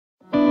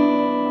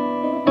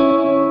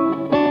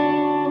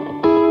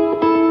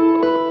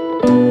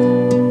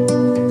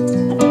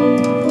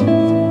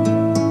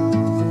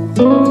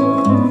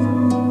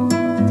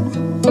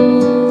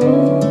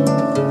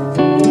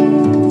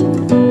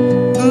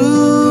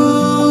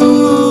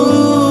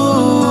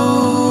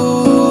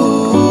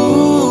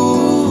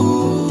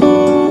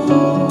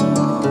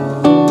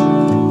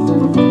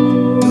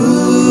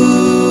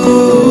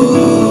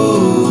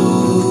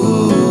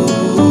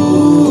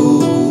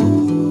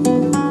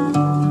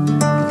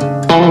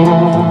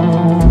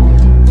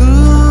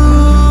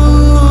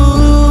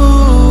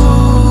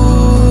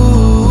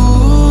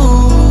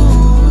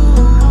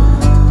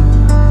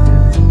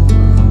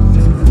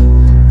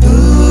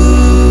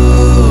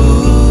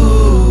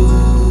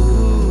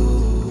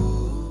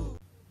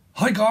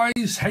Hi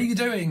guys, how you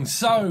doing?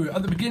 So,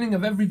 at the beginning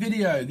of every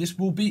video, this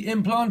will be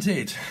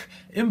implanted.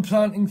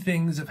 Implanting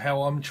things of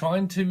how I'm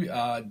trying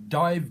to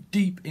dive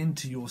deep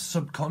into your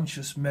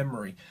subconscious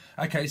memory.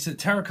 Okay, so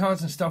tarot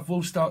cards and stuff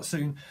will start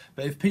soon,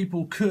 but if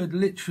people could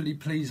literally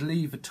please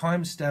leave a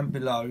timestamp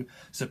below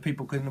so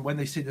people can, when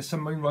they see the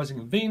sun, moon, rising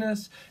and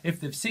Venus, if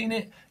they've seen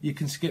it, you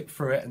can skip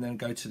through it and then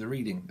go to the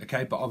reading.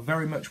 Okay, but I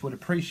very much would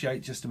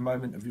appreciate just a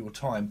moment of your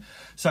time.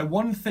 So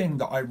one thing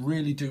that I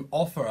really do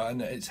offer,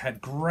 and it's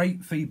had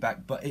great feedback,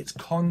 but it's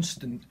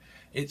constant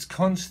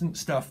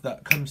stuff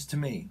that comes to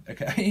me.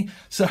 Okay,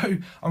 so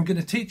I'm going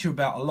to teach you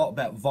about a lot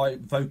about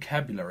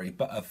vocabulary,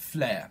 but a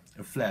flair,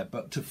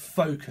 but to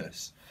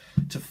focus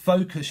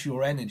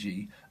your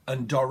energy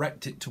and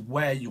direct it to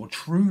where you're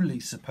truly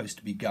supposed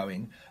to be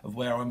going, of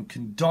where I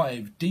can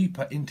dive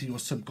deeper into your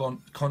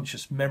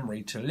subconscious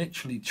memory to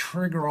literally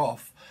trigger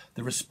off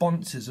the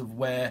responses of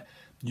where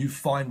you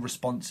find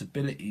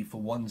responsibility for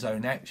one's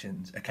own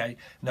actions. Okay,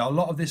 now a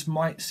lot of this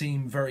might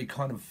seem very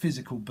kind of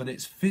physical, but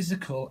it's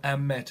physical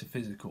and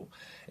metaphysical.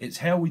 It's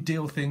how we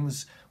deal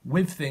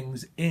with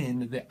things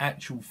in the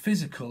actual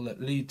physical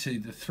that lead to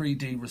the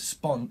 3D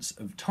response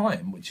of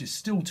time, which is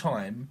still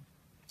time.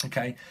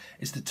 Okay,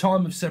 it's the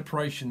time of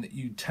separation that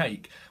you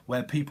take,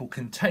 where people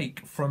can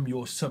take from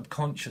your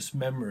subconscious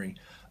memory,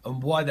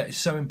 and why that is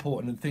so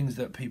important, and things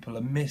that people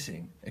are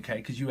missing. Okay,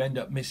 because you end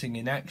up missing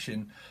in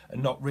action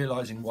and not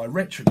realizing why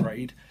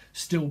retrograde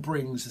still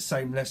brings the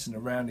same lesson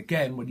around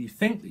again when you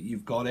think that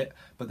you've got it,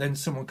 but then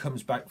someone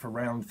comes back for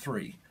round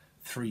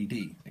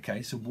 3D.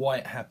 Okay, so why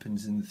it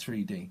happens in the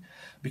 3D,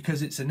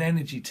 because it's an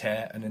energy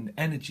tear and an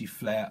energy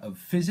flare of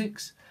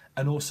physics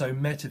and also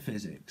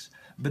metaphysics,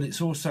 but it's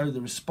also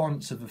the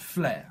response of a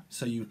flare.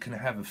 So you can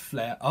have a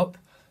flare up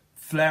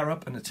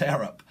and a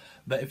tear up,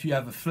 but if you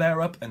have a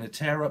flare up and a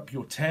tear up,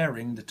 you're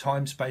tearing the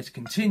time-space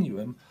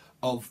continuum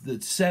of the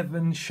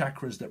 7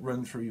 chakras that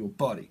run through your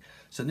body.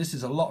 So this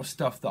is a lot of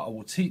stuff that I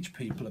will teach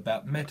people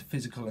about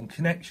metaphysical and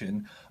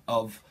connection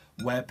of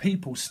where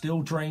people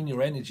still drain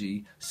your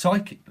energy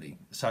psychically.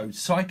 So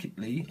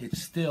psychically,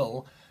 it's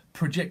still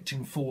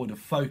projecting forward a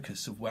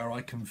focus of where I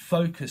can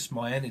focus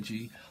my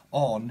energy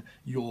on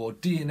your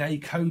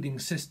DNA coding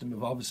system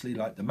of obviously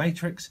like the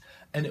Matrix,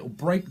 and it will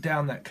break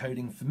down that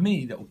coding for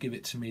me, that will give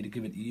it to me to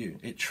give it to you.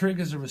 It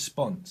triggers a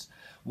response.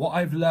 What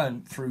I've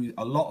learned through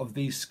a lot of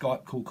these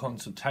Skype call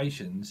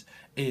consultations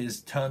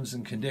is terms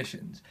and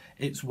conditions.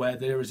 It's where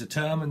there is a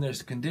term and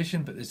there's a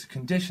condition, but there's a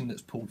condition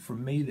that's pulled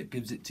from me that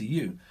gives it to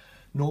you.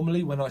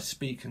 Normally when I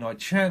speak and I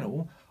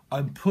channel,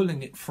 I'm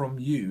pulling it from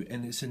you,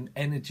 and it's an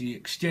energy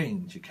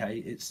exchange. Okay,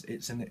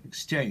 it's an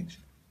exchange.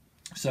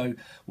 So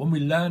when we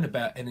learn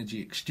about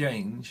energy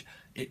exchange,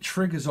 it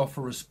triggers off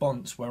a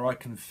response where I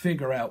can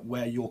figure out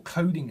where your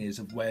coding is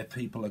of where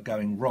people are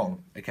going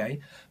wrong.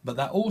 Okay, but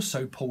that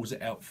also pulls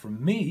it out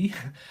from me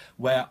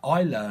where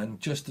I learn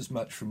just as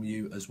much from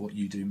you as what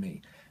you do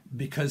me.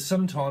 Because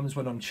sometimes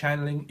when I'm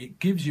channeling, it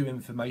gives you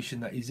information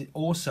that is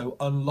also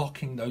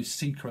unlocking those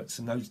secrets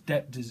and those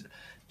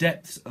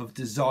depths of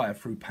desire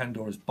through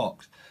Pandora's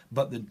box,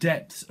 but the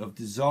depths of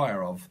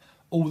desire of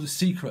all the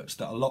secrets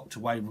that are locked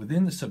away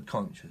within the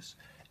subconscious,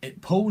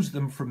 it pulls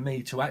them from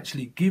me to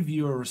actually give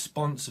you a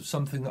response of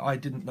something that I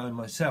didn't know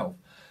myself.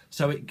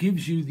 So it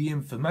gives you the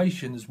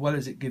information as well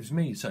as it gives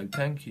me. So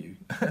thank you.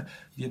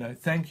 You know,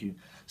 thank you.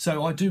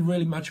 So I do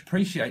really much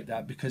appreciate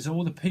that, because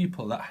all the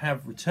people that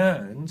have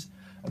returned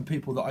and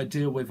people that I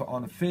deal with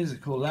on a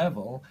physical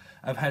level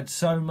have had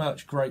so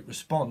much great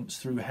response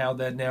through how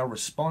they're now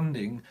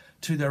responding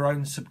to their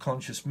own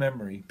subconscious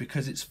memory,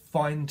 because it's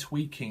fine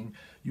tweaking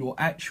your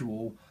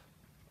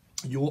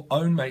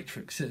own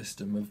matrix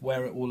system of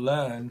where it will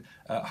learn,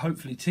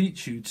 hopefully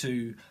teach you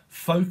to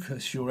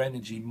focus your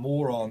energy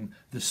more on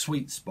the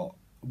sweet spot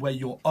where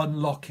you're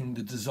unlocking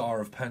the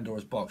desire of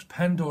Pandora's box.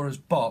 Pandora's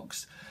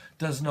box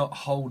does not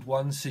hold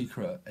one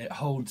secret, it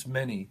holds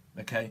many.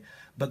 Okay,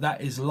 but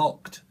that is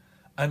locked.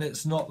 And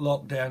it's not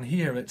locked down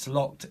here, it's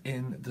locked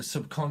in the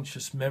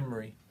subconscious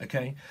memory.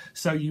 Okay,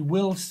 so you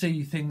will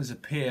see things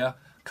appear,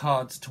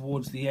 cards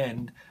towards the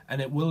end,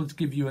 and it will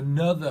give you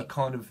another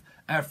kind of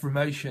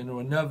affirmation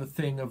or another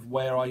thing of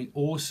where I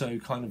also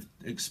kind of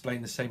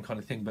explain the same kind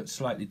of thing but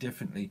slightly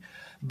differently.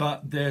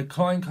 But the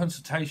client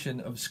consultation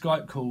of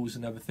Skype calls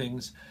and other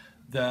things,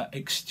 the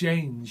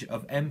exchange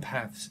of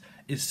empaths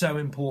is so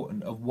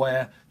important, of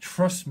where,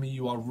 trust me,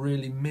 you are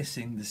really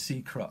missing the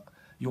secret.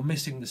 You're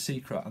missing the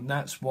secret, and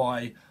that's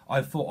why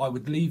I thought I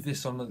would leave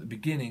this on at the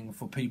beginning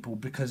for people,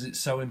 because it's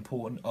so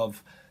important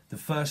of the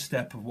first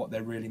step of what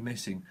they're really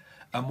missing.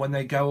 And when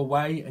they go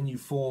away and you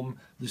form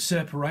the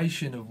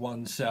separation of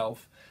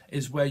oneself,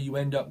 is where you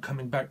end up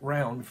coming back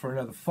round for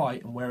another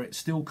fight, and where it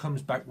still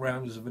comes back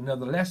round as of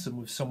another lesson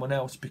with someone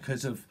else,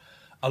 because of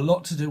a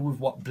lot to do with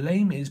what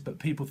blame is. But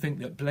people think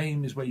that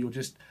blame is where you're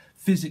just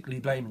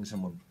physically blaming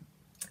someone.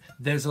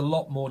 There's a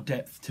lot more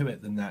depth to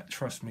it than that,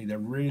 trust me, there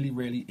really,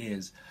 really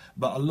is.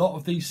 But a lot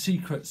of these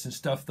secrets and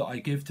stuff that I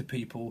give to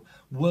people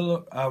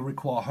will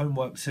require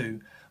homework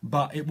too,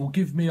 but it will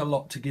give me a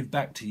lot to give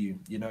back to you,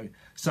 you know.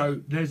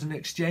 So there's an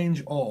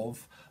exchange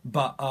of,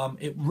 but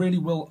it really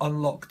will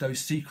unlock those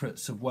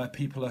secrets of where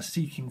people are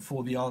seeking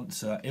for the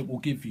answer. It will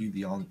give you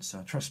the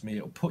answer, trust me,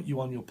 it will put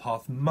you on your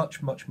path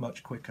much, much,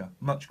 much quicker,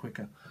 much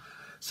quicker.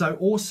 So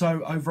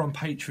also over on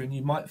Patreon,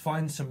 you might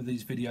find some of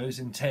these videos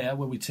in tier,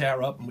 where we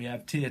tear up and we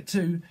have tier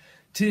 2.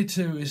 Tier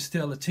 2 is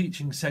still a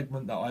teaching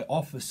segment that I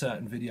offer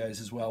certain videos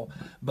as well,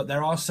 but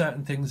there are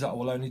certain things that I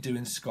will only do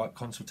in Skype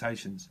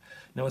consultations.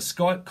 Now a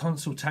Skype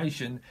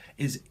consultation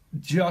is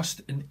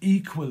just an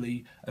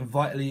equally and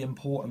vitally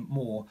important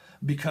more,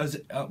 because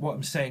what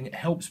I'm saying, it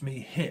helps me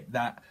hit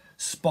that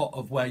spot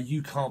of where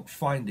you can't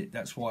find it.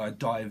 That's why I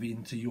dive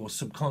into your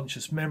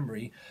subconscious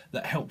memory,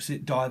 that helps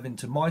it dive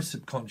into my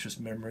subconscious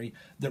memory,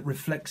 that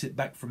reflects it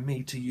back from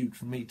me to you,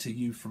 from me to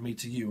you, from me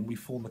to you, and we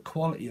form the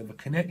quality of a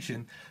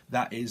connection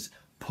that is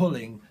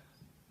pulling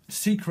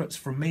secrets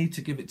from me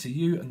to give it to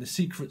you, and the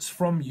secrets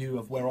from you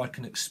of where I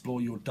can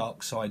explore your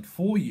dark side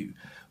for you.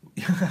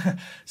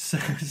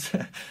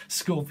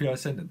 Scorpio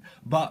ascendant.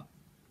 But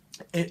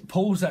it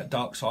pulls that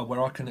dark side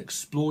where I can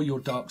explore your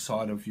dark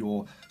side of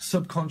your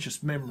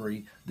subconscious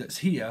memory that's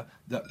here,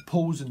 that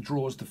pulls and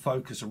draws the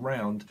focus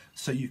around,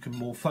 so you can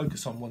more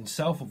focus on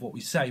oneself, of what we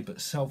say.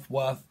 But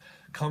self-worth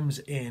comes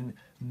in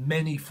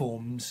many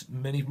forms,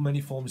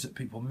 many forms that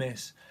people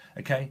miss,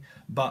 okay?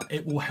 But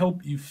it will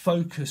help you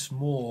focus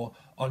more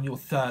on your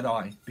third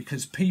eye,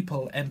 because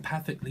people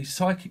empathically,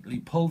 psychically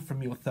pull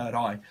from your third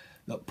eye,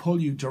 that pull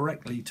you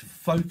directly to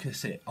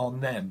focus it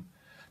on them.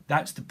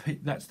 That's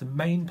the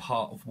main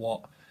part of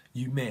what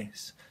you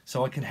miss.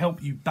 So I can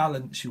help you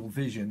balance your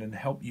vision and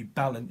help you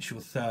balance your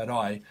third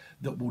eye,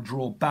 that will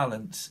draw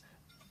balance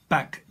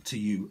back to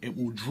you. It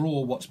will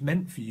draw what's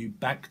meant for you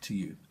back to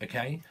you,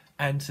 okay?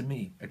 And to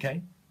me,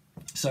 okay?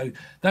 So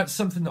that's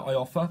something that I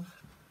offer.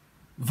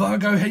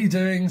 Virgo, how you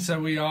doing?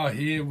 So we are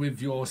here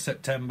with your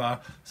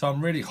September. So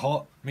I'm really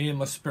hot. Me and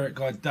my spirit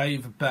guide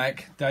Dave are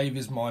back. Dave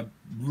is my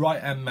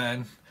right-hand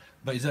man,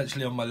 but he's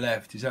actually on my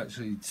left. He's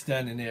actually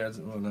standing here.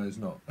 Oh, no, he's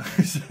not.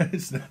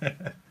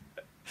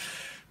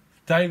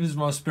 Dave is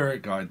my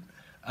spirit guide.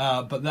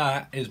 But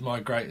that is my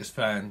greatest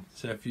fan.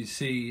 So if you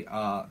see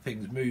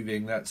things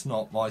moving, that's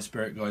not my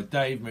spirit guide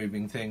Dave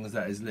moving things.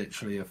 That is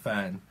literally a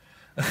fan.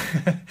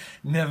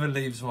 Never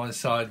leaves my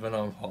side when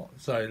I'm hot.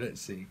 So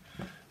let's see.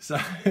 So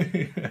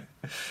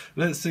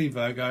let's see,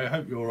 Virgo. I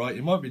hope you're all right.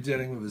 You might be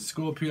dealing with a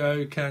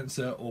Scorpio,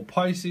 Cancer, or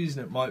Pisces,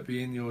 and it might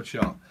be in your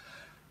chart.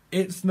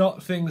 It's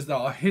not things that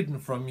are hidden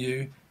from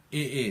you, it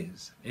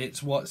is.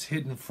 It's what's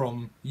hidden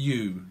from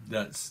you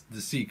that's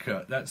the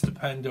secret. That's the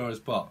Pandora's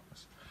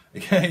box.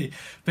 Okay?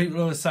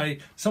 People always say,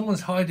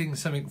 someone's hiding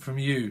something from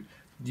you.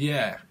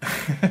 Yeah.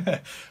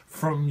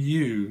 From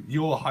you.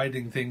 You're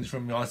hiding things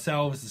from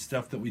ourselves, the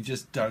stuff that we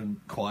just don't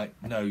quite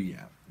know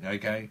yet.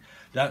 Okay?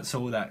 That's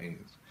all that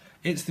is.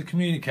 It's the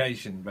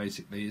communication,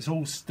 basically. It's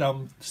all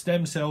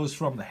stem cells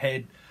from the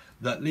head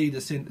that lead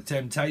us into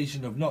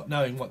temptation of not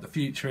knowing what the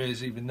future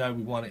is, even though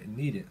we want it and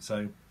need it.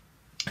 So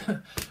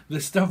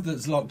the stuff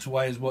that's locked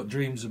away is what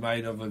dreams are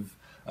made of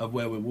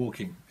where we're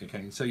walking.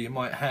 Okay, so you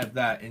might have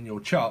that in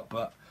your chart,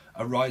 but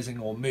a rising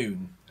or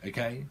moon.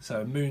 Okay,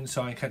 so moon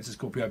sign, Cancer,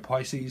 Scorpio,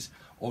 Pisces,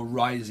 or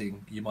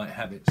rising, you might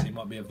have it. So you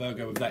might be a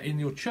Virgo with that in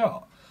your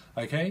chart.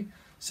 Okay,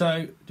 so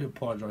I do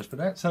apologise for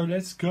that. So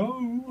let's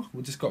go.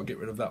 We've just got to get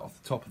rid of that off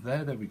the top of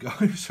there. There we go.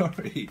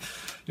 Sorry.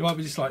 You might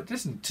be just like,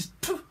 listen, just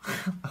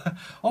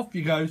off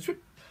you go.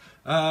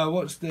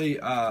 What's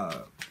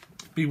the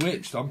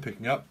Bewitched? I'm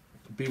picking up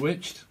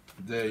Bewitched.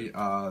 The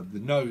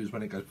nose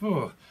when it goes.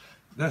 Oh,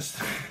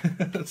 that's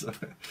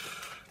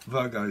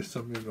Virgo.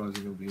 Sun, Moon,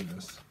 Rising of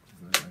Venus.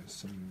 Virgo,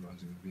 Sun, Moon,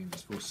 Rising of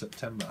Venus for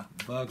September.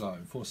 Virgo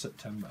for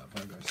September.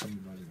 Virgo, Sun,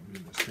 Moon, Rising of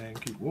Venus.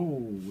 Thank you.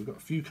 Whoa, we've got a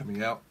few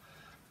coming out.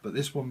 But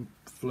this one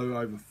flew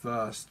over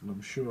first, and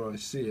I'm sure I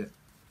see it.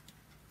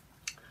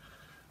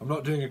 I'm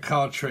not doing a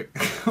card trick.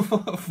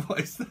 What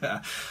is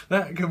that?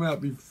 That came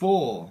out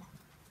before.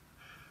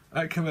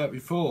 That came out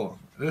before.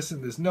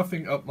 Listen, there's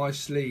nothing up my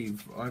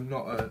sleeve. I'm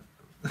not a...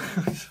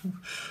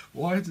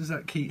 Why does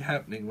that keep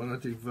happening when I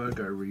do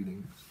Virgo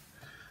readings?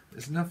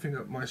 There's nothing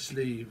up my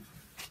sleeve.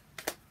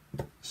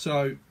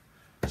 So,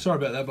 sorry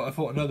about that, but I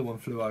thought another one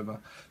flew over.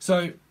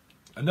 So,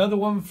 another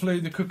one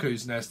flew the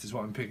cuckoo's nest is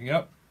what I'm picking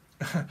up.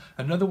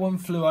 Another one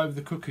flew over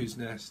the cuckoo's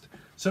nest.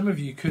 Some of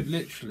you could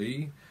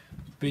literally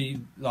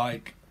be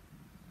like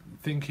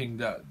thinking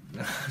that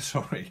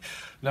sorry,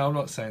 no, I'm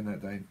not saying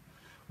that, Dane.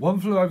 One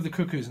flew over the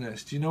cuckoo's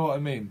nest. Do you know what I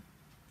mean?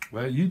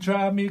 Well, you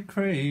drive me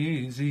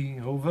crazy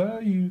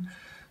over you.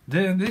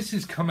 Then this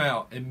has come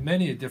out in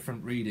many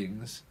different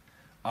readings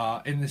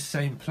in the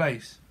same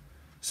place.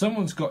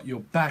 Someone's got your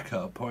back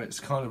up, or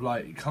it's kind of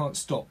like you can't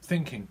stop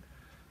thinking,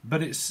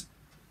 but it's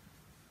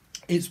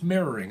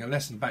mirroring a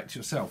lesson back to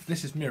yourself.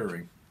 This is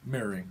mirroring.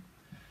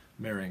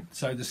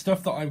 So the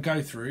stuff that I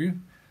go through,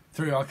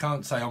 I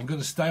can't say I'm going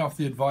to stay off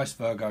the advice,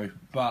 Virgo,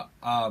 but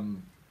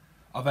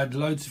I've had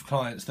loads of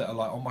clients that are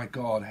like, oh my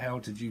God, how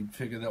did you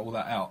figure that, all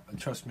that out? And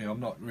trust me, I'm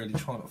not really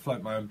trying to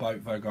float my own boat,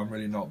 Virgo, I'm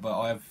really not, but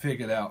I have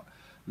figured out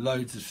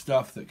loads of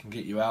stuff that can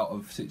get you out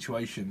of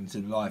situations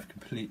in life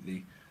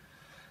completely.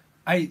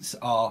 8s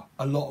are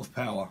a lot of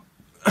power,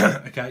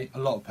 okay, a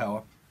lot of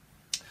power.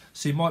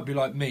 So you might be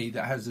like me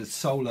that has a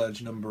soul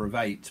urge number of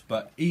 8,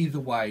 but either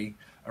way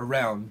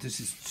around, this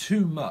is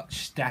too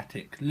much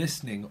static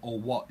listening or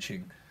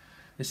watching.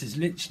 This is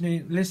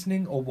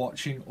listening or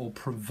watching or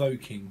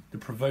provoking. The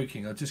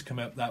provoking, I've just come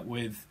up that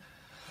with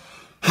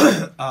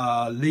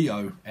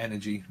Leo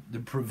energy. The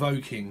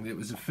provoking, it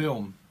was a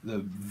film.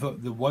 The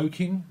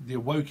woking, the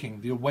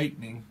awoking, the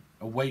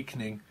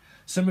awakening.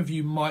 Some of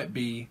you might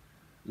be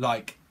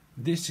like,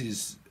 this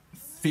is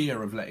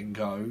fear of letting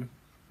go.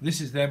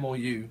 This is them or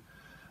you.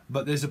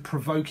 But there's a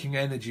provoking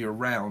energy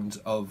around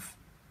of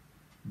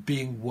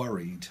being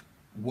worried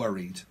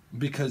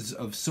because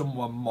of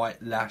someone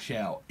might lash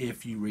out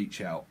if you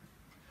reach out.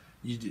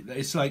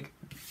 It's like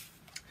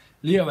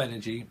Leo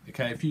energy,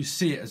 okay, if you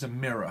see it as a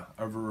mirror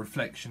of a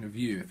reflection of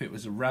you, if it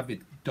was a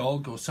rabid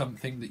dog or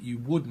something that you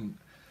wouldn't,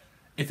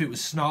 if it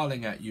was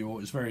snarling at you or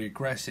it was very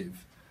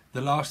aggressive,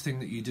 the last thing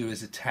that you do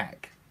is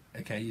attack,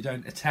 okay? You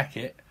don't attack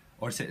it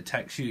or it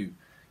attacks you.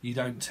 You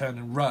don't turn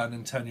and run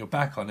and turn your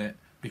back on it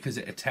because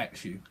it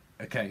attacks you,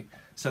 okay?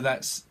 So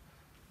that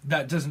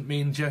doesn't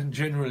mean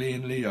generally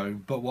in Leo,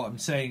 but what I'm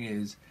saying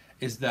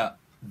is that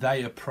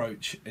they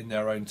approach in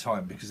their own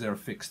time because they're a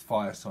fixed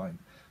fire sign.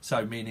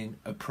 So meaning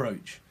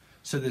approach.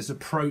 So there's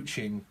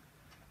approaching,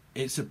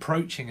 it's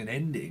approaching an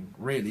ending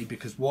really,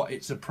 because what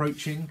it's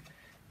approaching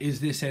is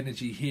this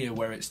energy here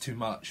where it's too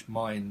much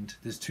mind.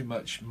 There's too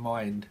much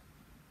mind.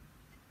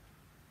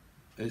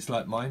 It's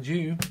like, mind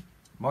you,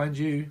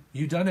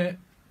 you done it.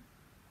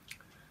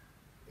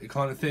 It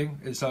kind of thing.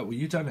 It's like, well,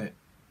 you done it.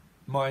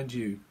 Mind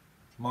you.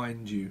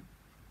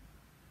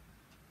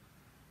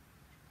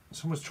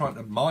 Someone's trying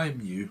to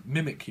mime you,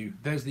 mimic you.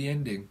 There's the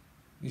ending.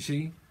 You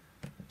see?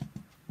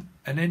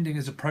 An ending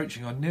is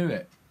approaching. I knew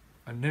it.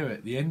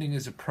 The ending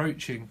is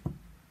approaching.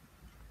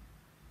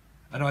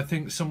 And I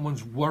think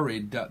someone's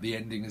worried that the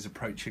ending is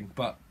approaching.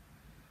 But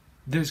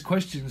there's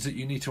questions that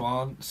you need to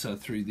answer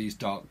through these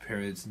dark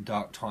periods and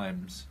dark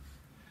times.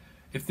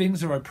 If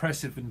things are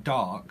oppressive and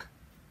dark,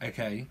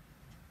 okay,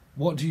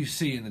 what do you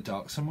see in the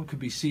dark? Someone could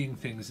be seeing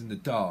things in the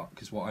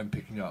dark, is what I'm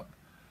picking up.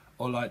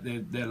 Or like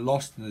they're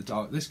lost in the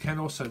dark. This can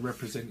also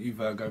represent you,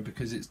 Virgo,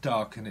 because it's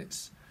dark and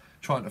it's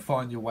trying to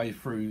find your way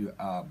through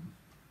a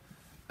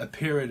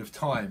period of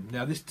time.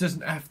 Now, this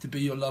doesn't have to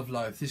be your love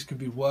life. This can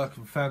be work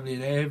and family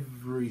and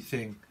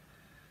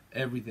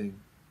everything.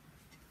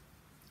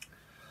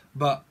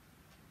 But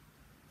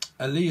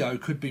a Leo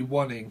could be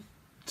wanting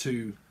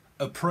to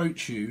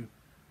approach you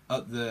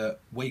at the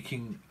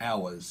waking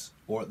hours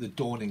or at the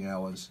dawning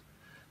hours.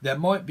 There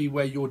might be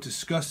where you're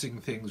discussing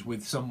things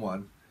with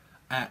someone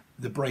at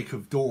the break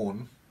of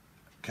dawn,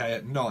 okay,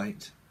 at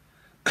night,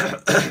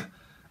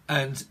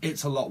 and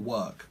it's a lot of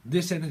work.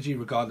 This energy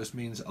regardless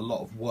means a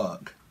lot of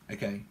work,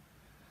 okay?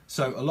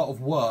 So a lot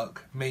of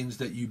work means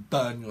that you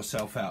burn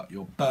yourself out.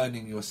 You're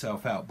burning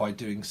yourself out by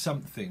doing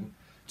something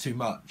too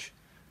much.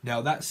 Now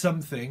that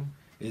something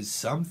is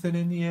something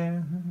in the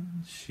air,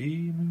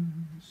 she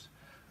moves,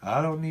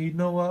 I don't need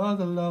no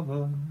other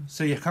lover.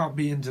 So you can't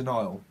be in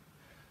denial.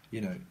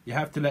 You know, you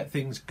have to let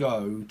things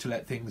go to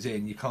let things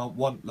in. You can't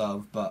want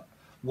love, but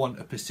want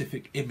a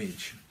specific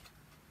image,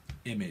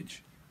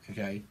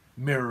 okay?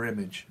 Mirror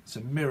image. It's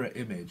a mirror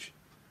image.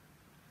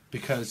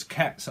 Because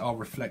cats are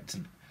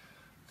reflectant.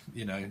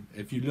 You know,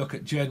 if you look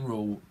at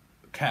general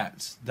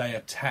cats, they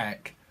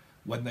attack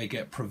when they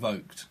get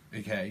provoked,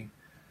 okay?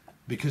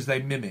 Because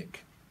they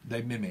mimic.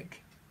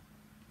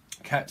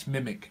 Cats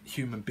mimic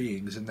human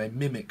beings and they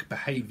mimic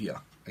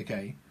behaviour,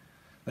 okay?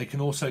 They can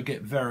also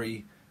get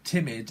very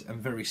timid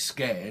and very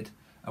scared,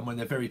 and when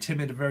they're very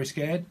timid and very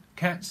scared,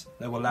 cats,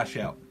 they will lash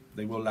out.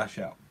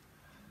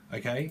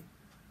 Okay?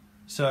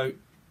 So,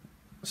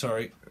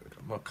 sorry,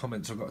 my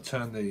comments, I've got to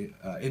turn the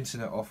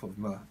internet off of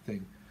my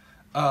thing.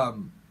 But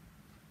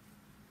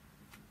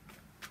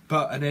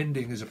an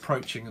ending is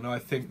approaching, and I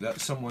think that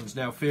someone's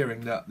now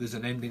fearing that there's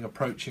an ending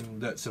approaching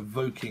that's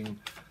evoking,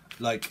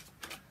 like,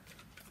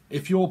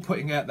 if you're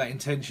putting out that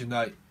intention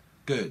that,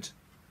 good,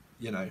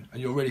 you know,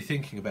 and you're really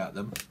thinking about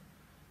them,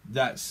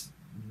 that's,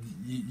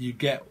 you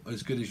get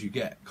as good as you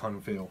get kind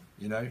of feel,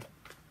 you know?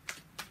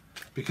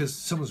 Because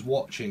someone's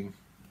watching,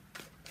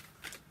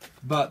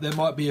 but there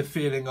might be a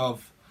feeling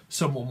of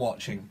someone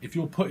watching. If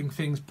you're putting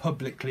things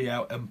publicly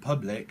out in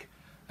public,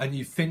 and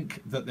you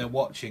think that they're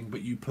watching,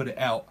 but you put it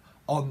out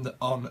on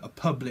a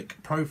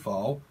public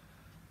profile,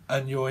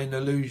 and you're in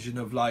illusion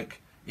of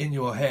like, in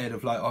your head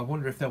of like, I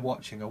wonder if they're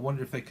watching, I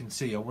wonder if they can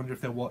see, I wonder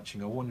if they're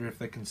watching, I wonder if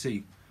they can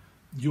see.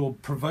 You're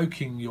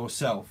provoking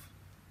yourself.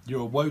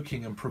 You're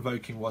awoking and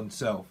provoking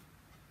oneself,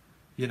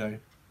 you know.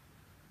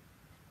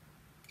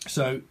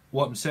 So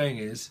what I'm saying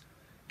is,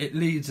 it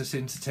leads us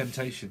into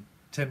temptation.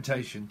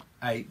 Temptation,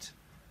 8.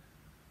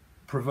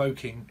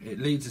 Provoking, it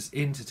leads us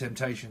into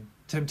temptation.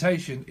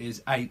 Temptation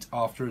is 8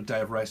 after a day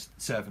of rest,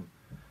 7.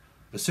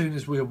 As soon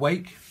as we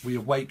awake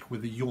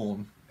with a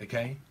yawn,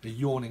 okay? A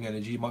yawning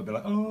energy. You might be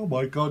like, oh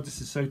my God,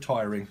 this is so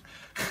tiring,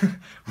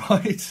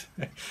 right?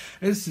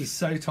 This is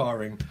so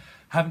tiring.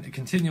 Having to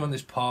continue on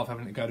this path,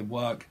 having to go to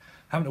work,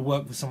 having to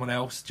work for someone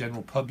else,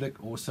 general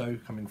public, also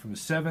coming from the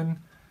 7,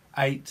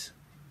 8,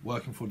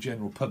 working for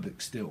general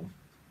public still.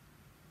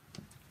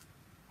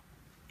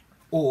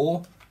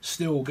 Or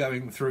still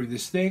going through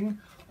this thing,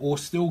 or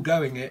still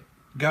going it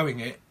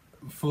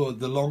for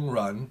the long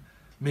run,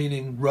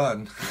 meaning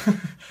run,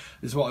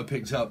 is what I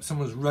picked up.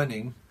 Someone's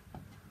running.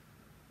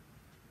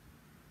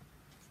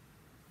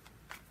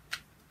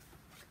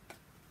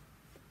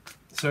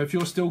 So if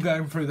you're still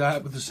going through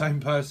that with the same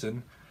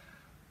person,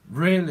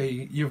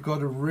 really, you've got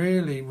to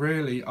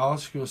really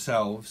ask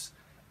yourselves,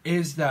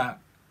 is that,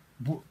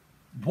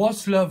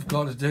 what's love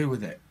got to do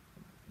with it?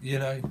 You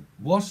know,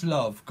 what's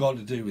love got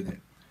to do with it?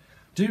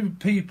 Do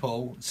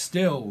people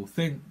still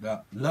think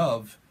that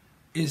love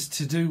is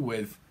to do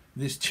with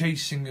this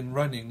chasing and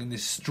running and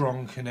this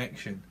strong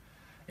connection?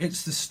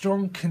 It's the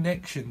strong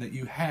connection that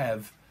you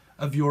have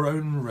of your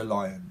own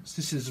reliance.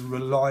 This is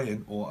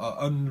reliant, or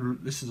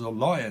this is a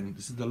lion.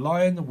 This is the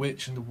lion, the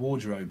witch, and the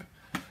wardrobe.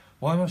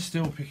 Why am I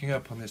still picking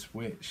up on this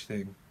witch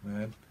thing,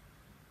 man?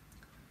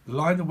 The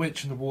lion, the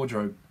witch, and the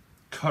wardrobe.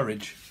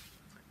 Courage.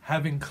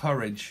 Having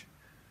courage.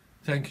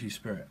 Thank you,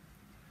 Spirit.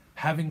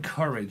 Having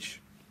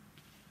courage.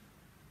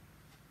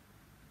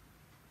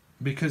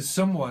 Because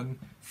someone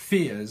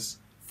fears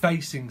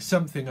facing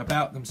something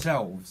about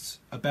themselves,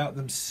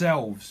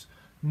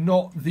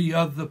 not the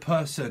other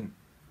person.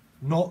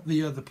 Not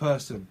the other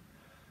person.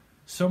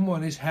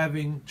 Someone is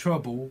having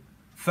trouble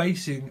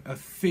facing a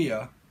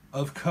fear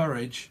of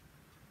courage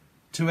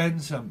to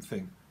end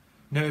something.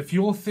 Now, if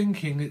you're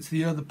thinking it's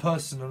the other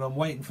person and I'm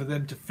waiting for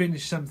them to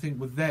finish something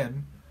with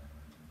them,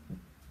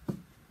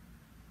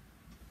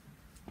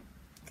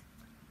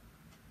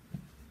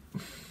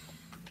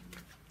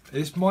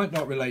 this might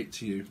not relate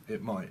to you.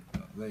 It might.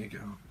 Oh, there you go.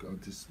 Oh,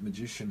 God, this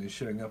magician is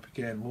showing up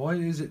again. Why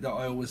is it that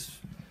I always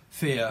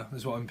fear,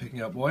 is what I'm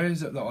picking up. Why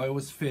is it that I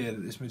always fear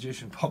that this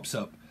magician pops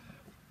up?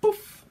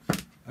 Poof!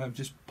 I've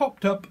just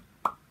popped up.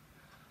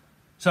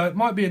 So it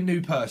might be a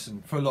new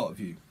person for a lot of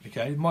you,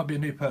 okay? It might be a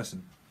new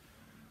person.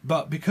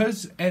 But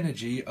because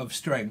energy of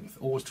strength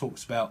always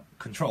talks about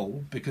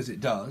control, because it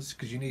does,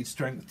 because you need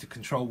strength to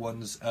control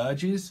one's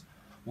urges,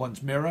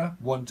 one's mirror,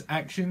 one's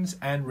actions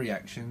and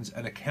reactions,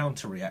 and a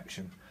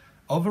counter-reaction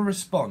of a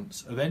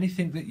response of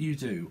anything that you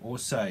do or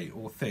say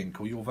or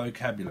think, or your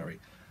vocabulary.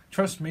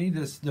 Trust me,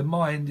 the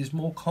mind is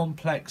more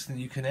complex than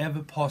you can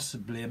ever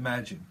possibly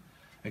imagine,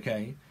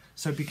 okay?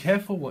 So be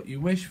careful what you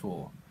wish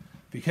for.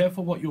 Be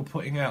careful what you're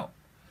putting out.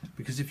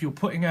 Because if you're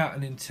putting out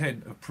an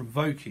intent of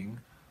provoking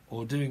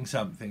or doing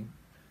something,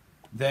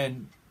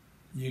 then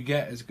you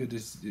get as good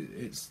as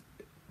it's...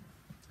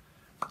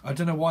 I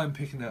don't know why I'm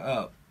picking that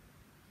up.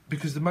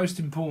 Because the most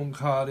important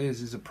card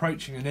is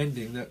approaching an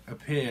ending that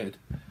appeared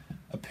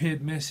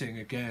missing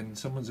again.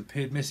 Someone's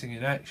appeared missing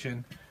in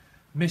action.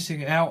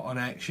 Missing out on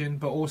action,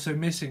 but also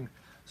missing.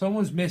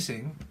 Someone's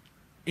missing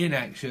in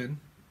action,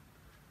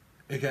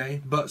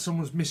 okay, but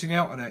someone's missing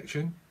out on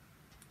action,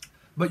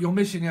 but you're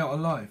missing out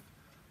on life.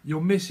 You're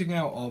missing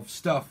out of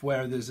stuff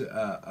where there's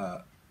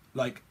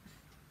like,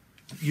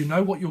 you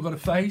know what you're going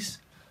to face,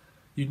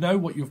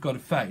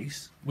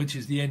 which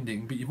is the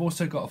ending, but you've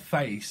also got to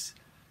face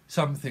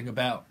something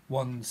about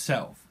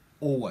oneself,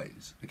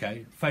 always,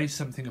 okay? Face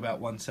something about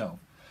oneself.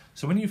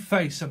 So when you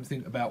face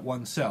something about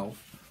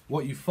oneself,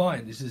 what you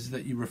find is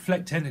that you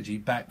reflect energy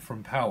back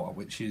from power,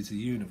 which is the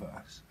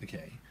universe,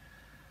 okay?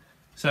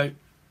 So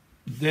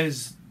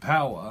there's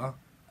power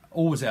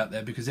always out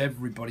there because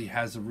everybody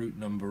has a root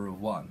number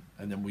of 1,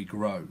 and then we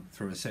grow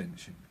through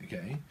ascension,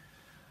 okay?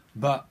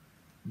 But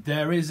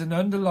there is an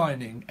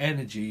underlying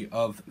energy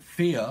of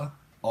fear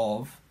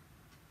of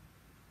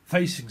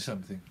facing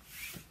something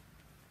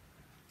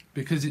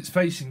because it's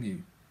facing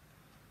you.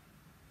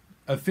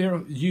 A fear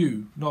of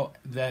you, not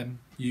them,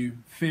 you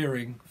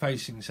fearing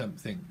facing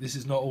something. This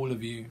is not all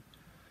of you,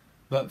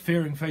 but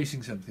fearing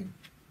facing something.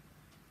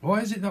 Why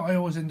is it that I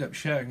always end up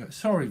shouting it?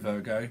 Sorry,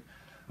 Virgo.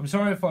 I'm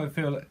sorry if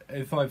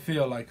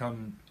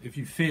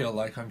you feel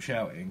like I'm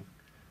shouting.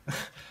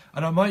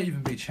 And I might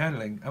even be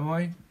channeling, am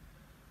I?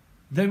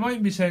 They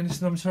might be saying,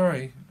 listen, I'm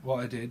sorry what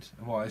I did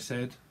and what I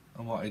said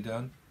and what I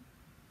done.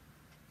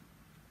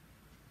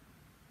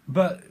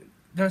 But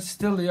that's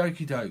still the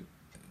okie doke.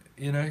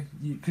 You know,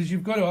 because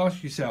you've got to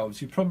ask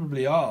yourselves, you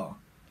probably are.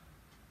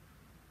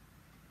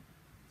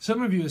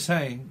 Some of you are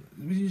saying,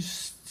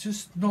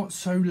 just not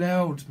so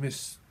loud,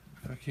 Miss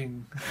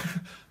fucking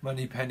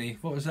Money Penny.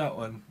 What was that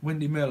one?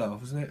 Wendy Miller,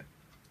 wasn't it?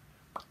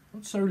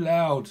 Not so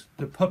loud.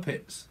 The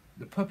puppets.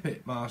 The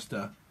puppet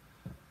master.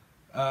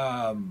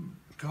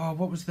 God,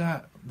 what was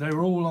that? They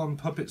were all on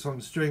puppets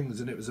on strings,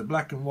 and it was a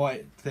black and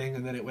white thing,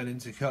 and then it went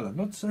into colour.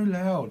 Not so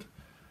loud.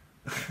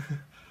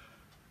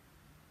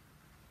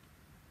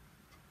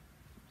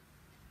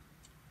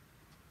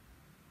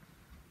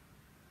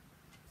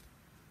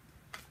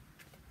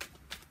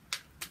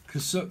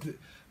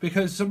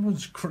 Because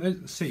someone's...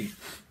 See,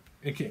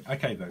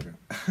 okay, Virgo.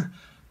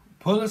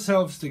 pull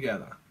ourselves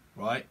together,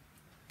 right?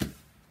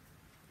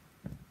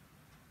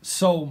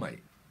 Soulmate,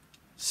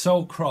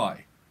 soul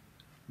cry.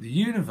 The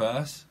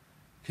universe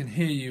can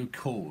hear you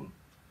call.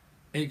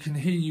 It can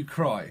hear you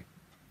cry,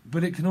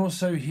 but it can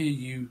also hear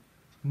you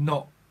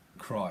not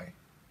cry.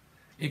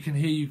 It can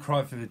hear you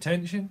cry for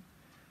attention.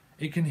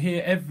 It can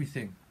hear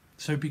everything.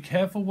 So be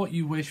careful what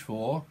you wish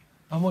for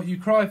and what you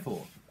cry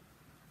for.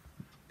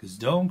 Because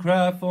don't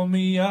cry for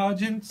me,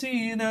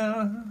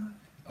 Argentina.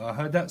 I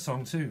heard that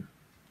song too.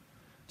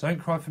 Don't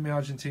cry for me,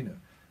 Argentina.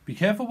 Be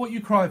careful what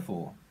you cry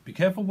for. Be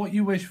careful what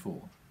you wish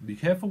for. Be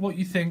careful what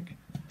you think.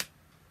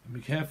 And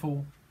be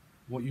careful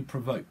what you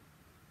provoke.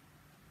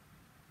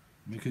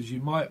 Because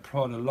you might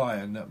prod a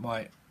lion that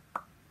might,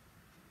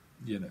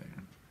 you know,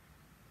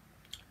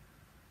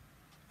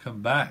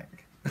 come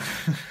back.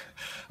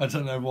 I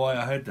don't know why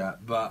I heard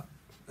that, but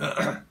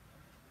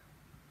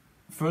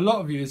for a lot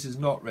of you this is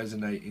not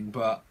resonating,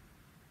 but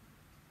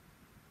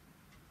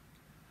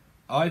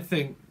I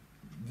think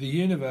the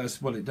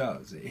universe, what it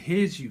does, it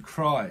hears you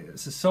cry.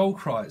 It's a soul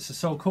cry, it's a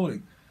soul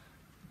calling.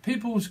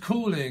 People's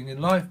calling in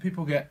life,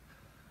 people get,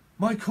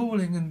 my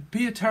calling and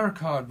be a tarot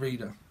card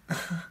reader.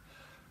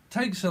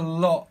 Takes a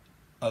lot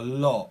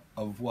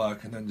of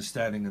work and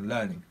understanding and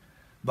learning,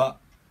 but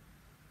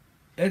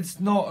it's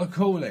not a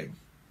calling.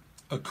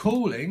 A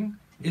calling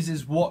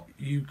is what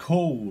you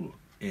call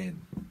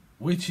in,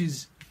 which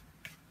is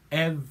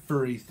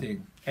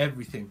everything.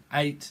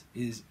 8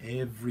 is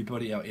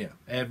everybody out here.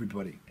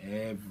 Everybody.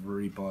 Eh?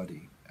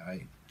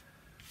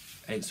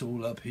 It's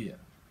all up here.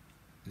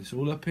 It's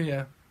all up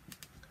here.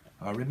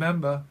 I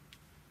remember.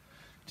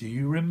 Do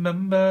you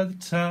remember the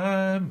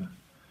time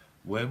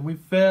when we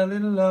fell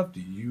in love?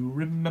 Do you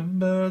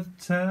remember the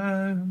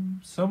time?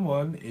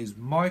 Someone is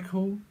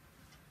Michael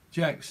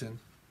Jackson.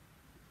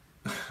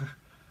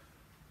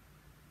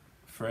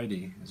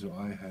 Freddie is what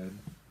I heard.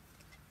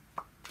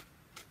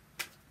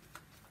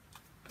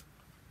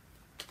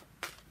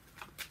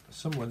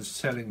 Someone's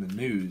telling the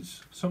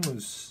news.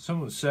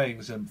 Someone's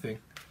saying something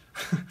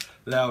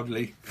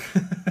loudly.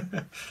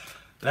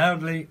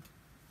 Loudly.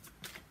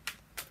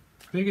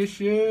 Big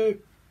issue.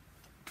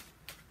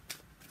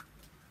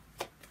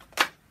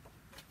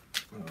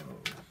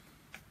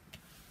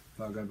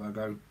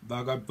 Virgo.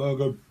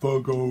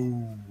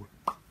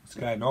 What's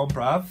going on,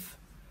 bruv?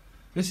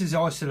 This is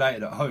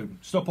isolated at home.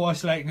 Stop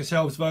isolating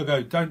yourselves,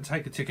 Virgo. Don't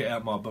take a ticket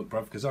out of my book,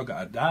 bruv, because I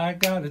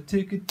got a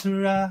ticket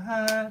to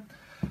ride.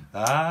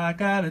 I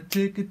got a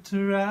ticket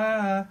to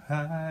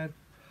ride.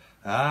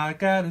 I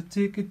got a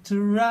ticket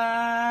to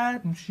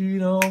ride, and she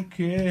don't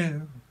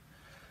care.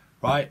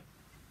 Right?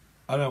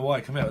 I don't know why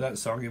I come out with that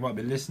song. You might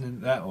be listening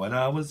to that. When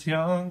I was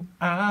young,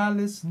 I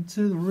listened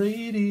to the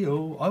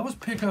radio. I always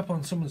pick up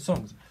on some of the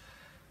songs.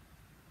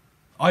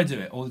 I do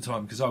it all the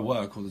time because I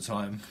work all the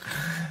time.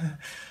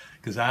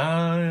 Because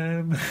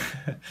I'm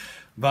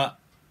but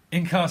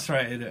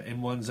incarcerated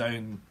in one's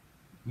own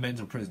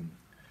mental prison.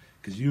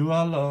 Because you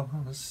are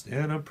lost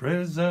in a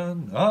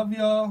prison of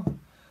your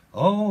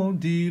own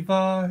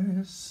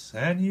device,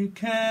 and you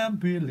can't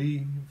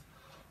believe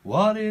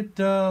what it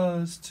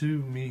does to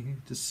me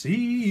to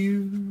see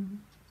you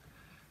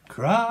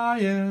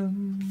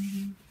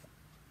crying.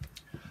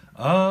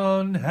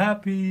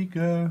 Unhappy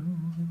girl,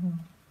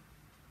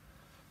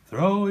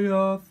 throw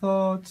your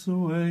thoughts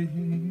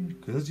away,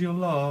 'cause you're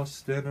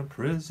lost in a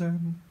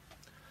prison.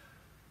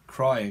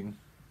 Crying.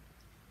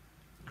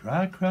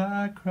 Cry,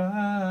 cry,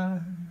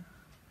 cry.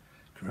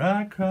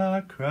 Cry,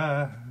 cry,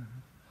 cry.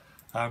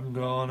 I'm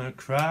gonna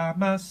cry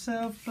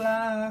myself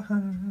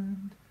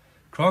blind.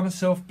 Cry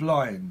myself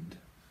blind.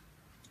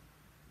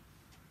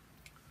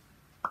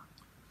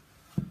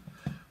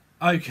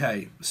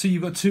 Okay, so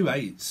you've got 2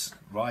 8s,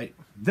 right?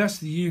 That's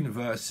the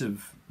universe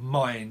of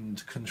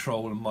mind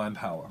control and mind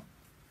power.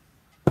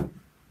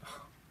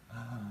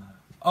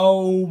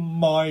 Oh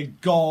my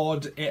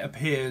God, it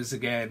appears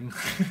again.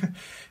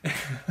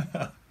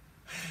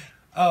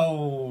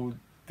 Oh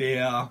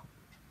dear,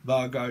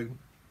 Virgo.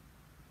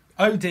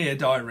 Oh dear,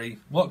 diary.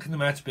 What can the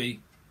matter be?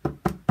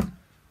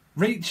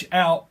 Reach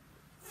out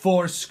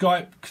for a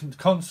Skype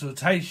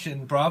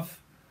consultation, bruv.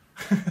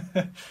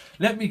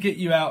 Let me get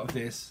you out of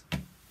this.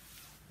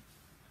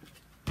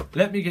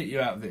 Let me get you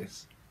out of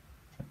this.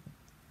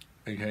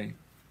 Okay.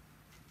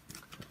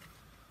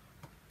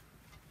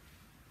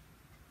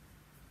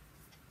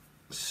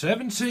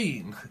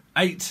 17.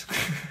 8.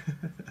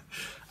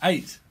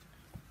 8.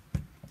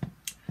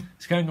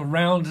 It's going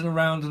around and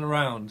around and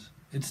around.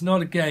 It's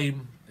not a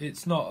game.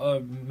 It's not a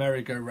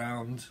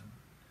merry-go-round.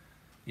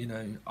 You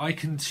know, I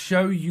can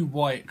show you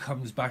why it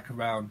comes back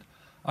around.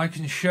 I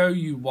can show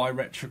you why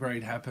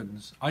retrograde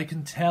happens. I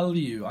can tell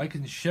you. I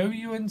can show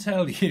you and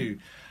tell you.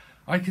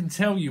 I can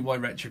tell you why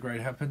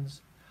retrograde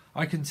happens.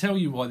 I can tell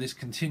you why this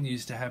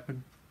continues to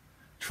happen.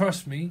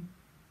 Trust me.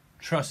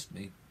 Trust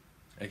me.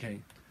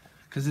 Okay?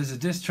 Because there's a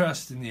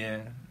distrust in the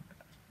air.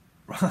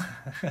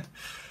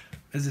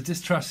 There's a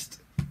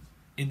distrust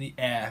in the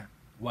air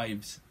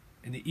waves,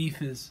 in the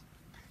ethers.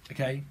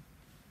 Okay?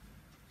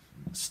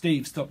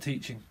 Steve, stop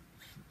teaching.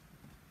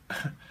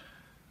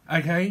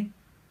 Okay?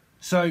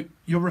 So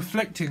you're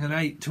reflecting an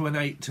 8 to an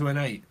 8 to an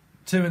 8.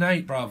 2 and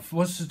 8, bruv.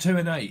 What's the 2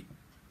 and 8?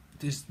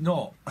 It's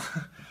not.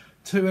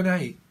 2 and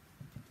 8.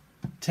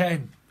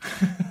 10.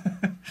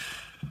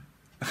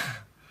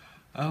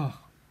 Oh.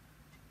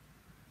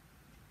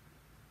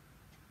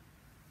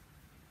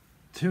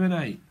 2 and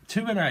 8.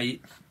 2 and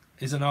 8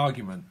 is an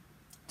argument.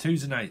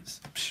 2s and 8s.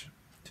 Psh,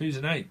 2s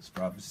and 8s,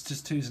 bruv. It's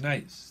just 2s and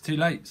 8s. It's too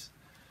late.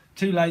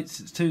 Too late,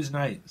 it's 2s and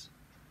 8s.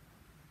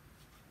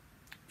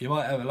 You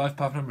might have a life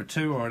path number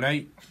 2 or an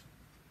 8.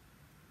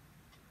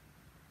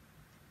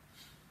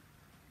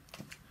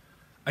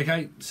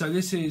 Okay, so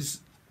this is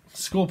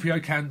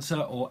Scorpio, Cancer,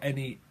 or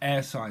any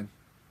air sign.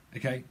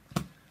 Okay?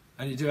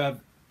 And you do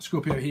have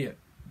Scorpio here.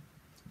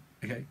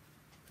 Okay?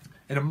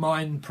 In a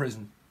mind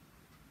prison.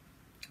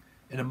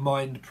 In a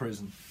mind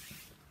prison.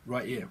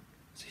 Right here.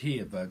 It's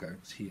here, Virgo.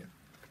 It's here.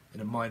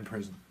 In a mind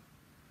prison.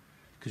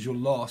 Because you're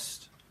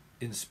lost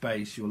in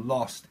space. You're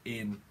lost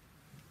in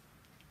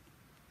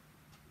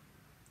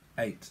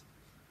 8.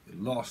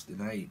 You're lost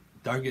in 8.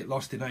 Don't get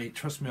lost in 8.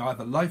 Trust me, I have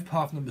a life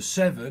path number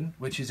 7,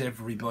 which is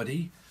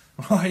everybody,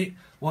 right?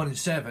 1 in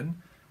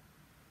 7.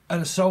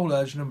 And a soul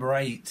urge number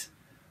 8,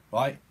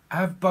 right?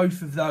 Have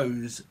both of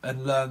those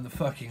and learn the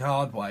fucking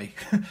hard way.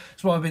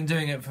 That's why I've been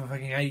doing it for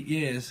fucking 8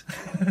 years.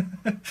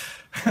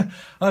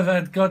 I've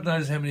had God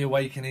knows how many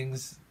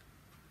awakenings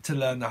to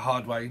learn the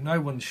hard way. No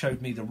one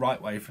showed me the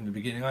right way from the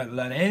beginning. I had to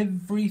learn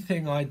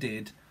everything I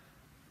did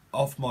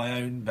off my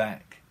own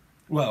back.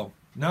 Well,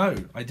 no,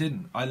 I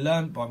didn't. I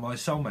learned by my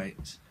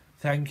soulmates.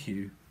 Thank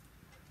you.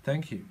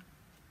 Thank you.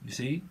 You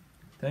see?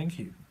 Thank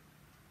you.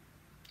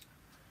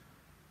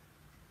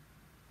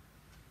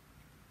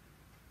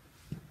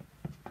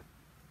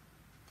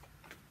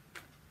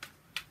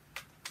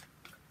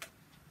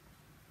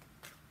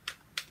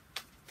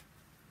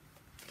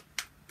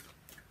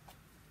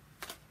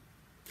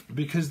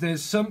 Because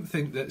there's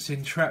something that's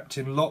entrapped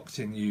and locked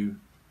in you,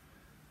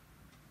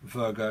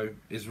 Virgo,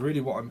 is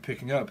really what I'm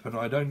picking up. And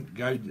I don't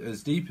go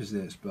as deep as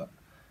this, but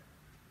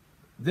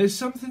there's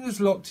something that's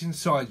locked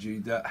inside you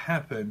that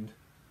happened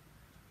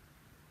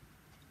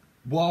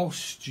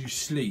whilst you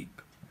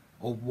sleep,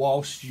 or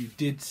whilst you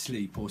did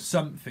sleep, or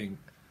something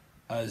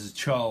as a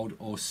child,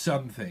 or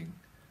something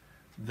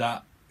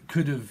that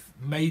could have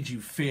made you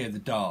fear the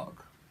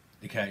dark.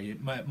 Okay,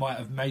 it might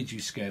have made you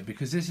scared,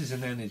 because this is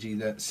an energy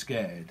that's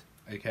scared.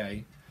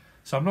 Okay,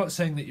 so I'm not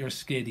saying that you're a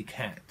scaredy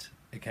cat.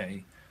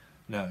 Okay,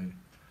 no,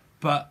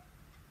 but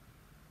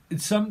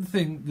it's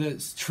something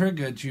that's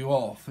triggered you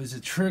off as a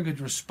triggered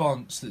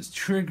response that's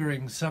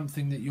triggering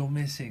something that you're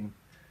missing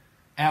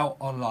out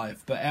on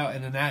life, but out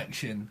in an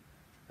action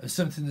of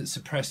something that's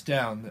suppressed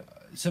down that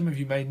some of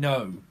you may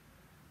know.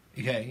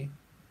 Okay,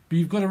 but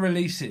you've got to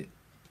release it.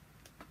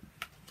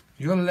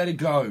 You've got to let it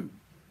go,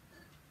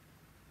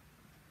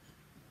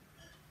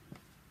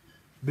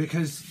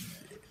 because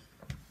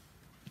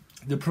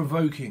the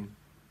provoking,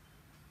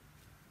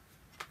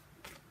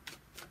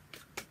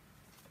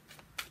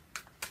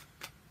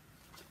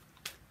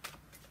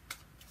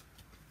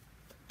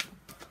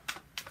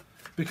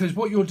 because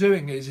what you're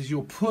doing is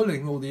you're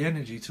pulling all the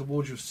energy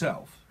towards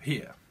yourself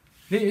here.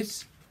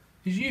 This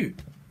is you,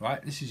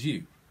 right? This is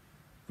you.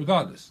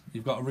 Regardless,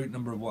 you've got a root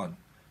number of 1.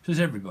 So is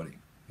everybody,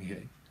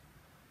 okay?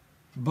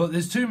 But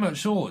there's too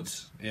much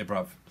swords here,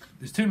 bruv.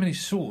 There's too many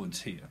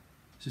swords here.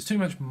 So there's too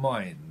much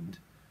mind,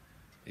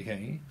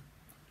 okay?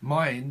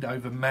 Mind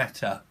over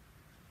matter.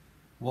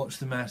 What's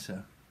the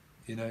matter?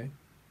 You know?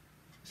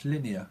 It's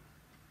linear.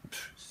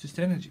 It's just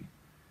energy.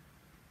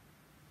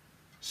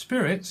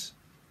 Spirits,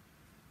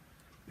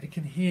 they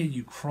can hear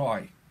you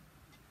cry.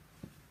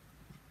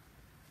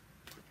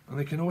 And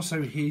they can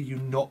also hear you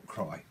not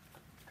cry.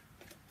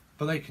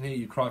 But they can hear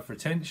you cry for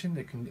attention.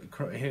 They can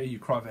hear you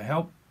cry for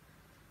help.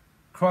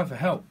 Cry for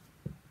help.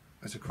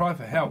 It's a cry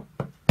for help.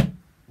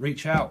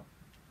 Reach out.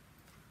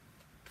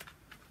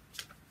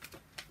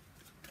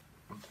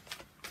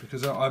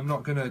 Because I'm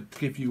not going to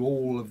give you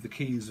all of the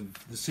keys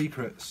of the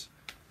secrets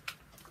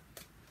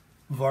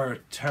via a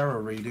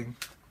tarot reading.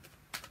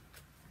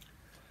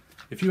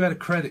 If you had a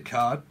credit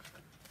card,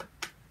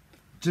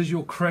 does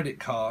your credit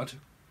card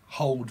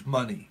hold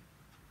money?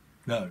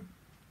 No,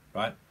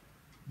 right?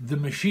 The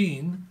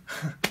machine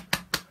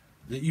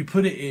that you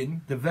put it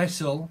in, the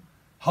vessel,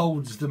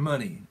 holds the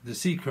money, the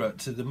secret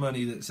to the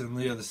money that's on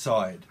the other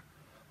side.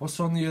 What's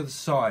on the other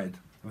side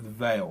of the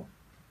veil?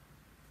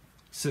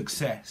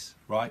 Success,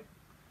 right?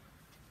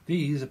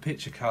 These are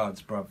picture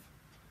cards, bruv.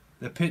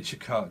 They're picture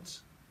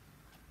cards.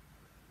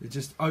 They're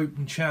just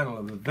open channel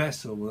of a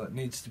vessel that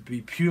needs to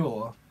be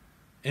pure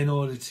in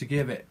order to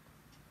give it.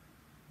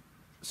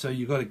 So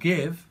you've got to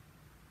give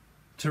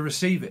to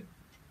receive it.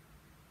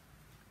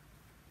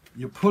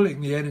 You're pulling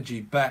the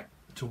energy back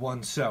to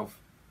oneself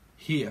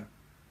here.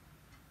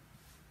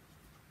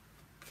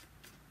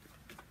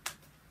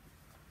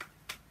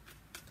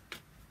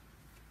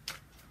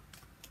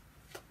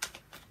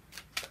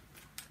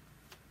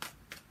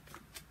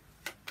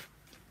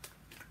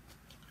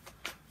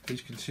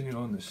 Please continue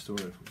on this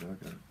story if we go.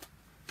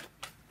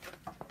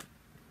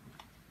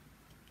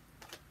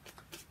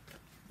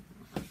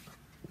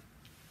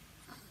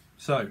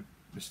 So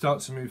it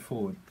starts to move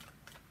forward.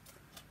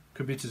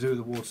 Could be to do with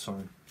the water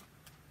sign.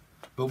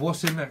 But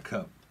what's in that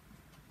cup?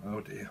 Oh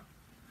dear.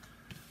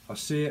 I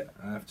see it,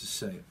 I have to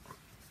say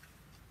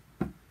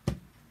it.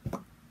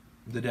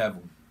 The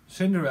devil.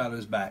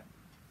 Cinderella's back.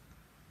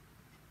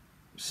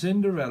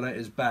 Cinderella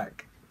is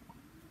back.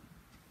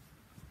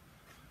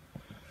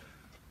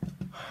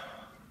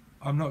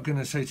 I'm not going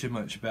to say too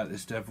much about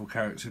this devil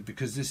character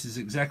because this is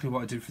exactly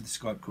what I do for the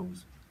Skype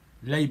calls.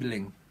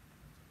 Labelling.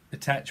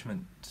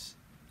 Attachments.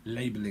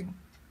 Labelling.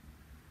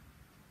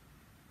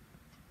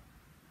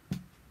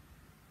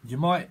 You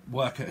might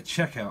work at a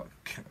checkout,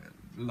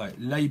 like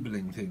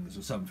labelling things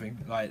or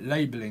something. Like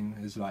labelling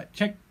is like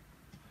check,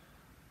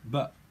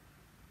 but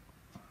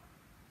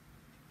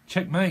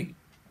checkmate.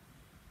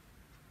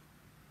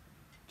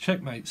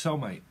 Checkmate,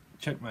 soulmate,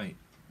 checkmate.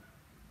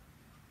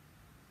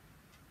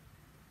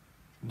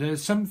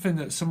 There's something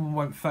that someone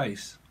won't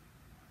face,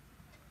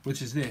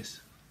 which is this.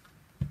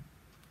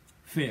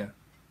 Fear.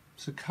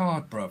 It's a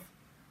card, bruv.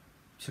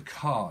 It's a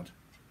card.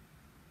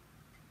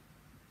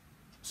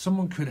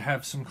 Someone could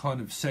have some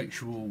kind of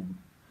sexual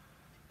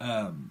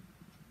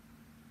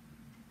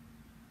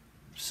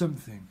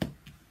something.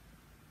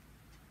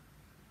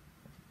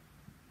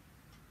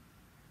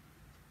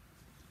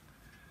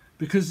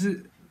 Because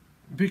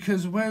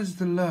where's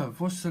the love?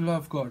 What's the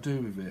love got to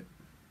do with it?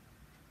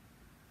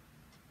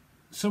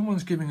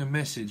 Someone's giving a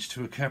message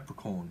to a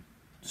Capricorn.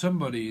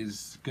 Somebody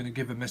is going to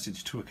give a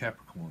message to a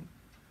Capricorn,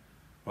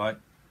 right?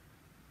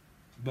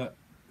 But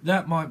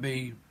that might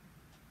be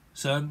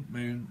Sun,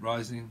 Moon,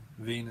 Rising,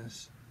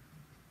 Venus,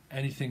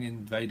 anything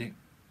invading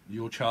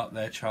your chart,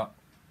 their chart.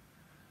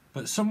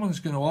 But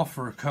someone's going to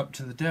offer a cup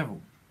to the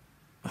devil.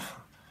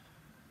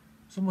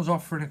 Someone's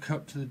offering a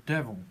cup to the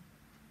devil.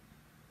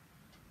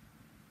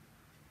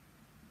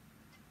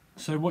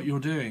 So what you're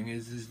doing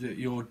is that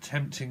you're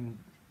tempting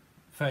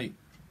fate.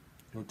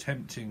 You're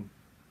temptation.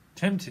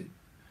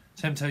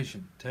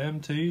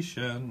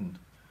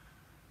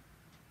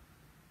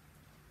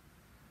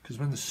 Because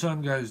when the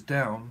sun goes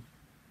down,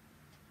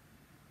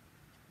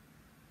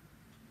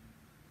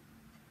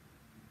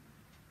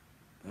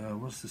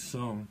 what's the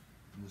song?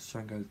 When the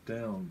sun goes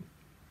down.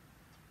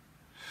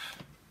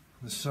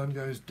 The sun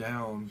goes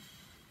down.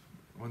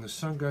 When the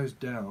sun goes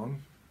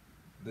down,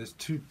 there's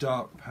two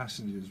dark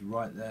passengers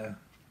right there.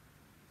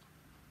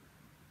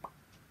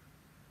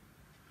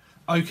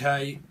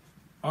 Okay,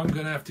 I'm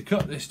going to have to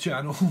cut this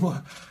channel.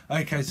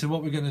 Okay, so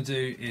what we're going to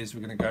do is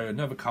we're going to go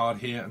another card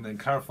here and then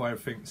clarify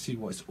everything, see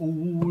what it's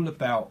all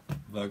about,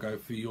 Virgo,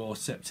 for your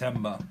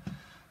September.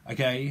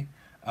 Okay,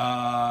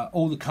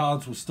 all the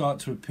cards will start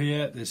to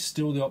appear. There's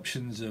still the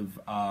options of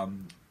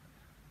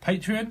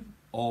Patreon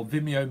or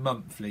Vimeo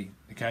monthly,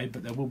 okay,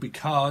 but there will be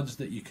cards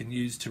that you can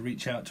use to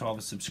reach out to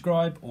either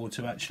subscribe or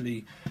to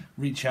actually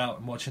reach out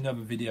and watch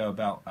another video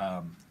about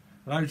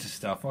loads of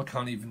stuff. I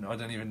don't even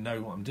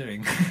know what I'm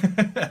doing.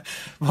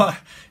 But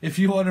if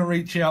you want to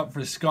reach out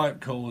for a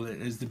Skype call,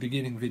 it is the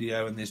beginning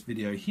video and this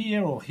video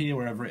here or here,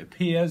 wherever it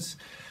appears.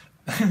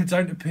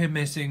 Don't appear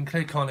missing,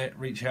 click on it,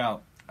 reach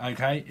out.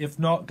 Okay, if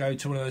not, go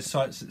to one of those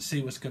sites that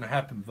see what's going to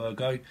happen,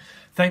 Virgo.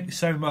 Thank you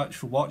so much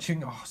for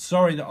watching. Oh,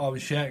 sorry that I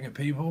was shouting at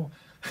people.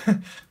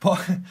 but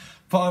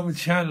I'm a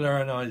channeler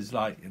and I was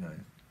like,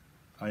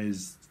 I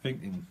was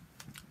thinking.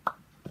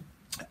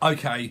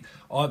 Okay,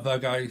 alright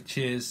Virgo,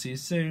 cheers, see you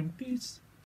soon, peace.